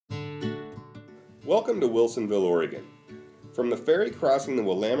Welcome to Wilsonville, Oregon. From the ferry crossing the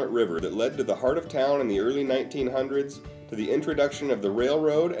Willamette River that led to the heart of town in the early 1900s, to the introduction of the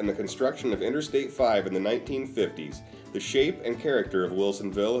railroad and the construction of Interstate 5 in the 1950s, the shape and character of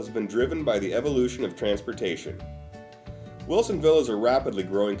Wilsonville has been driven by the evolution of transportation. Wilsonville is a rapidly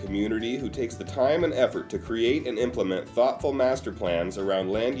growing community who takes the time and effort to create and implement thoughtful master plans around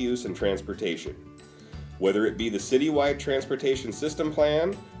land use and transportation. Whether it be the citywide transportation system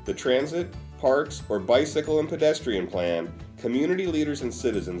plan, the transit, parks, or bicycle and pedestrian plan, community leaders and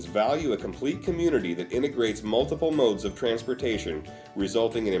citizens value a complete community that integrates multiple modes of transportation,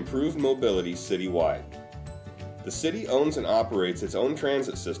 resulting in improved mobility citywide. The city owns and operates its own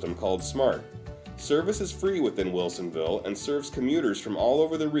transit system called SMART. Service is free within Wilsonville and serves commuters from all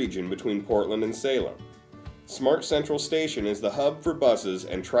over the region between Portland and Salem. SMART Central Station is the hub for buses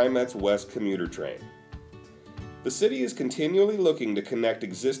and TriMet's West commuter train. The city is continually looking to connect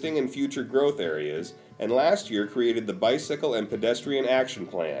existing and future growth areas, and last year created the Bicycle and Pedestrian Action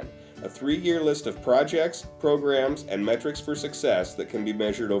Plan, a 3-year list of projects, programs, and metrics for success that can be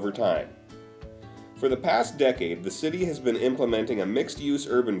measured over time. For the past decade, the city has been implementing a mixed-use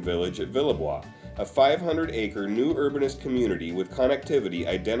urban village at Villebois, a 500-acre new urbanist community with connectivity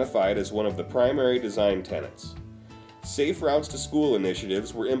identified as one of the primary design tenets. Safe routes to school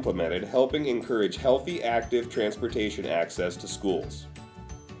initiatives were implemented, helping encourage healthy, active transportation access to schools.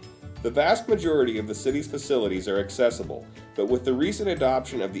 The vast majority of the city's facilities are accessible, but with the recent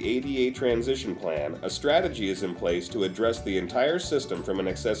adoption of the ADA Transition Plan, a strategy is in place to address the entire system from an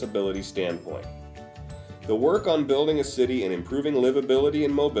accessibility standpoint. The work on building a city and improving livability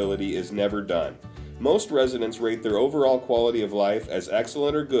and mobility is never done. Most residents rate their overall quality of life as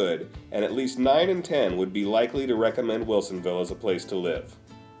excellent or good, and at least 9 in 10 would be likely to recommend Wilsonville as a place to live.